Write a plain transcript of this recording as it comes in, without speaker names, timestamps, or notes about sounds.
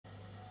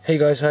Hey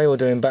guys, how you all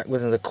doing? Back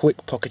with another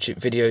quick Pocket C.H.I.P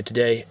video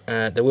today.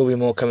 There will be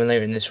more coming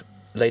later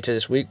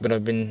this week, but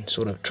I've been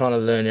sort of trying to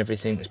learn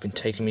everything. It's been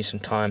taking me some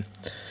time.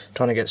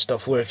 Trying to get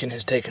stuff working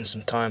has taken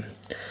some time.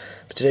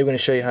 But today we're going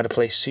to show you how to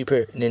play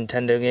Super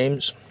Nintendo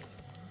games.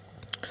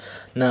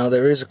 Now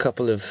there is a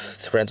couple of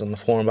threads on the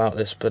forum about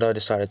this, but I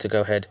decided to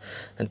go ahead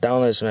and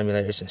download some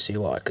emulators and see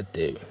what I could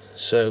do.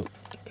 So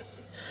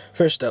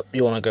first up,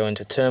 you want to go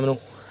into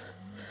Terminal.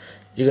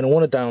 You're going to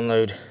want to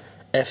download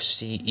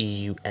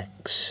Fceux.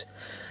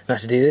 Now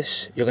to do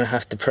this, you're going to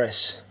have to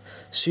press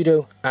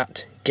sudo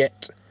apt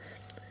get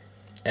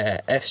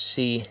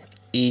fceux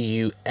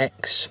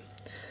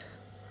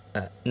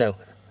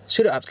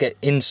sudo apt get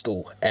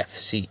install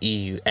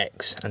fceux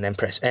and then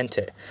press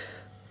enter.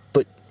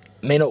 But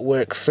it may not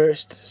work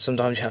first.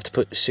 Sometimes you have to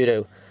put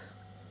sudo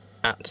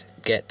apt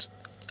get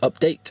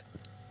update.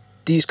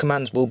 These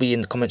commands will be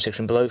in the comment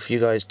section below for you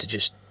guys to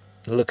just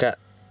look at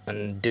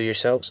and do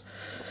yourselves.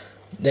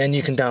 Then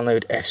you can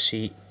download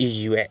Fceux.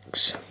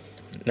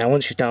 Now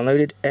once you've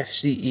downloaded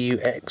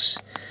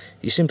Fceux,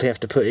 you simply have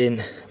to put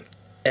in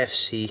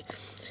Fceux.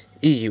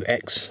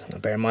 Now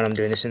bear in mind I'm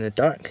doing this in the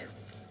dark,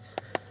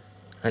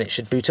 and it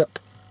should boot up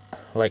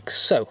like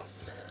so.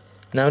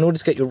 Now in order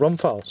to get your ROM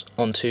files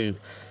onto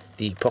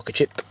the Pocket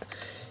C.H.I.P,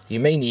 you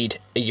may need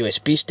a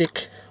USB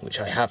stick, which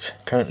I have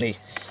currently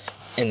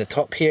in the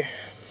top here.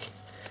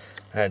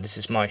 This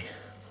is my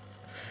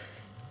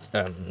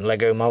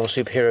Lego Marvel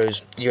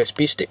Superheroes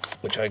USB stick,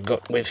 which I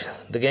got with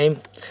the game,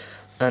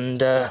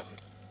 and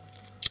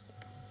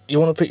you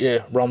want to put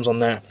your ROMs on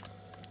there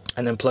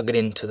and then plug it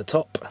into the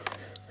top.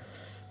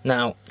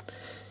 Now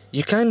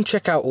you can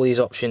check out all these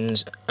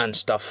options and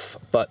stuff,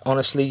 but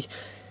honestly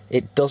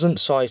it doesn't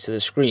size to the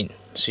screen,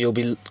 so you'll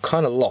be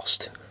kind of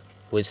lost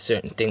with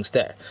certain things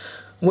there.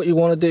 What you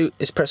want to do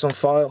is press on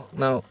File.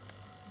 Now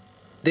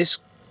this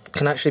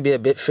can actually be a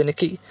bit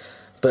finicky,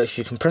 but if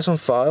you can press on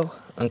File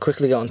and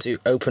quickly get onto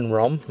Open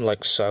ROM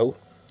like so,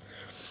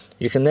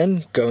 you can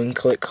then go and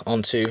click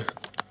onto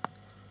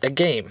a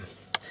game.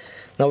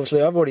 Now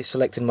obviously I've already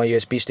selected my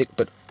USB stick,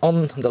 but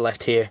on the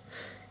left here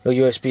your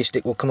USB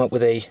stick will come up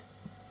with a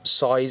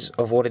size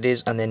of what it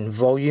is, and then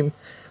volume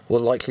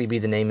will likely be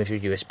the name of your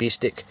USB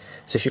stick.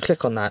 So if you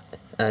click on that,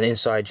 and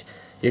inside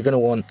you're going to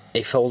want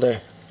a folder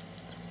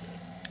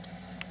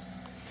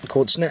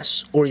called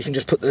SNES, or you can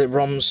just put the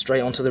ROMs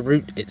straight onto the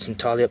root. It's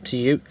entirely up to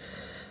you.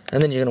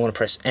 And then you're going to want to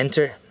press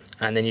enter,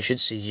 and then you should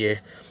see your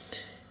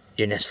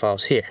NES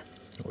files here,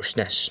 or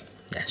SNES,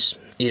 NES,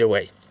 either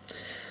way.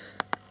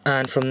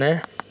 And from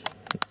there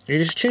you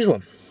just choose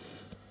one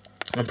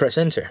and press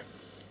enter.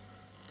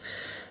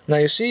 Now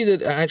you see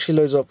that it actually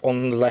loads up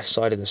on the left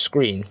side of the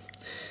screen.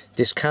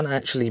 This can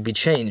actually be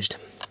changed.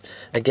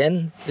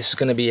 Again, this is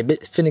going to be a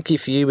bit finicky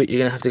for you, but you're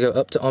going to have to go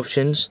up to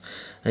options,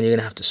 and you're going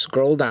to have to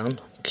scroll down,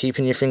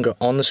 keeping your finger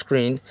on the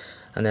screen,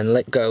 and then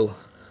let go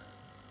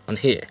on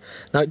here.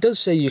 Now it does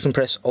say you can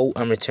press Alt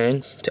and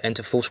return to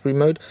enter full screen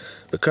mode,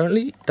 but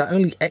currently that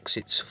only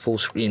exits full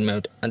screen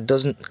mode and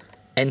doesn't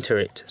enter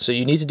it. So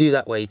you need to do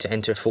that way to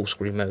enter full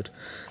screen mode.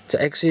 To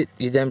exit,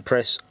 you then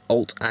press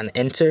Alt and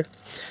enter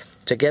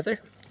together,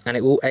 and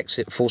it will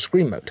exit full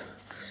screen mode.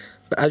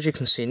 But as you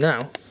can see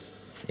now,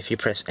 if you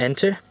press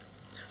enter,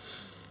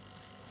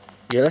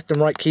 your left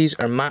and right keys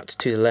are mapped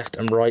to the left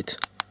and right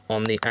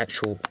on the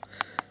actual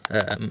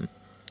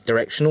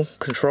directional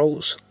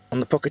controls on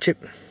the Pocket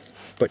C.H.I.P,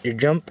 but your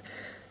jump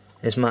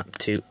is mapped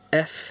to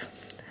F,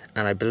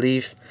 and I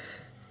believe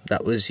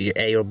that was your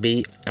A or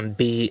B, and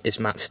B is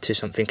mapped to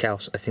something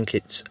else. I think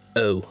it's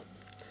O.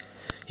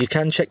 You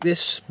can check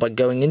this by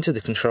going into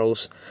the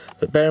controls,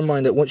 but bear in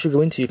mind that once you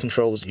go into your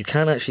controls, you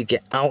can't actually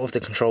get out of the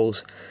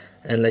controls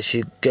unless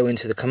you go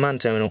into the command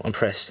terminal and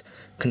press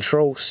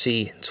Control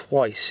C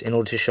twice in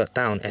order to shut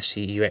down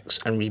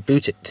Fceux and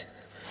reboot it.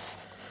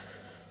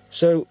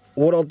 So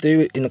what I'll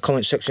do in the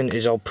comment section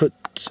is I'll put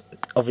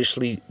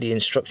obviously the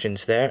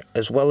instructions there,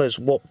 as well as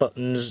what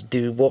buttons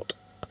do what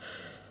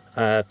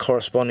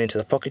corresponding to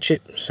the Pocket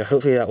C.H.I.P, so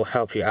hopefully that will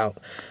help you out,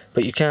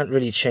 but you can't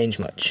really change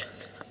much.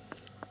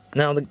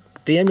 Now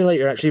the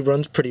emulator actually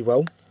runs pretty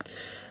well.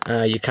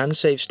 You can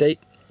save state.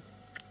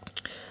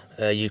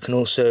 You can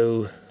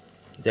also,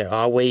 there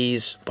are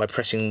ways by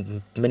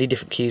pressing many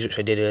different keys, which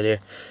I did earlier,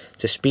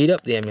 to speed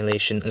up the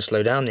emulation and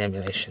slow down the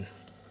emulation.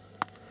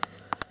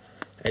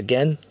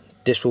 Again,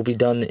 this will be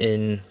done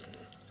in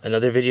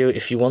another video.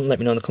 If you want, let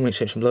me know in the comment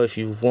section below if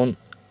you want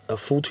a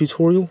full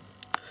tutorial,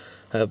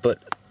 but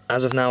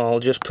as of now I'll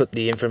just put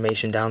the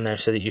information down there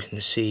so that you can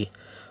see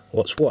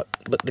what's what.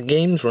 But the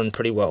games run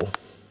pretty well.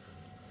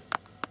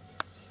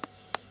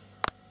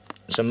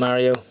 So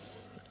Mario,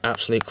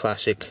 absolute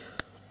classic,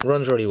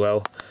 runs really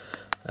well,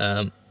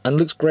 and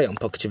looks great on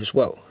Pocket C.H.I.P as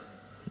well.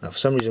 Now for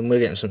some reason we're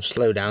getting some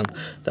slowdown.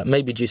 That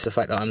may be due to the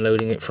fact that I'm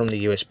loading it from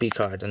the USB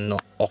card and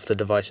not off the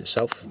device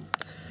itself.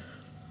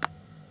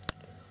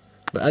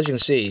 But as you can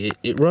see,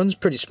 it runs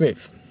pretty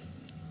smooth.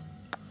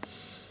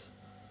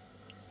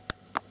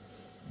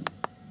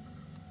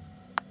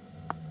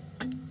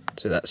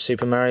 So that's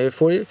Super Mario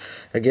for you.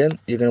 Again,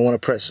 you're going to want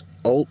to press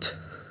Alt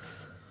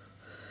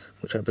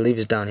which I believe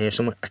is down here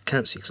somewhere. I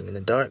can't see because I'm in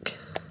the dark.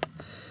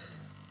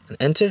 And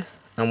enter,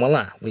 and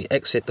voila, we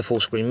exit the full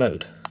screen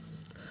mode.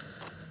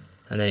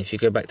 And then if you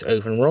go back to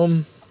open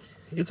ROM,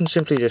 you can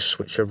simply just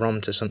switch your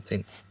ROM to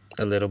something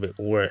a little bit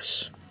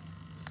worse.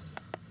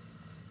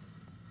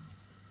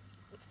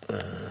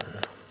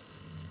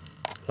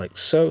 Like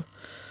so.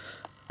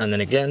 And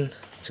then again,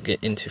 to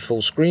get into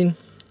full screen,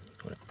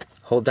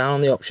 hold down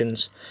on the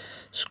options,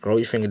 scroll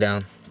your finger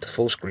down to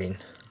full screen,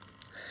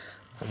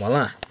 and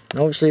voila.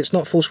 Now obviously it's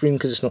not full screen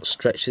because it's not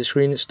stretched the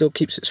screen, it still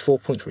keeps its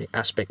 4.3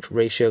 aspect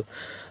ratio.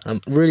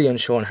 I'm really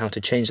unsure on how to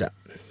change that.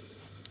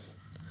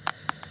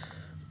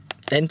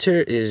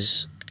 Enter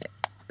is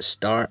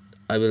start,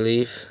 I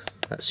believe.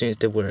 That seems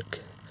to work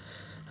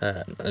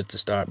as the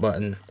start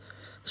button.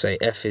 Say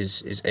F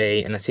is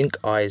A, and I think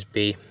I is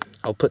B.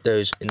 I'll put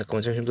those in the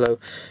comment section below.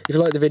 If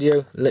you like the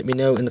video, let me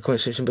know in the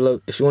comment section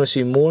below. If you want to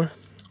see more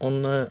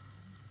on the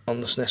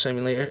SNES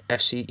emulator,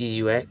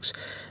 Fceux,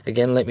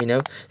 again, let me know.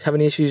 If you have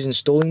any issues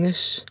installing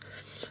this,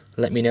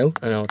 let me know,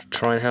 and I'll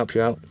try and help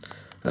you out.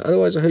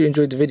 Otherwise, I hope you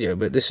enjoyed the video,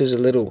 but this is a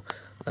little,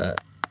 a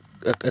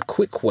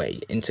quick way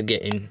into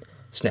getting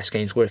SNES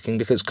games working,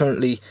 because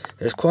currently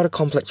there's quite a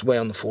complex way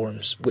on the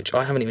forums, which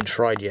I haven't even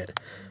tried yet.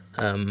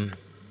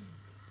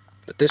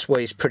 But this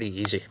way is pretty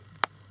easy.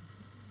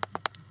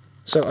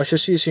 So I shall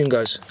see you soon,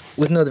 guys,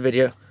 with another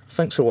video.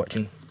 Thanks for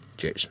watching.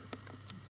 Cheers.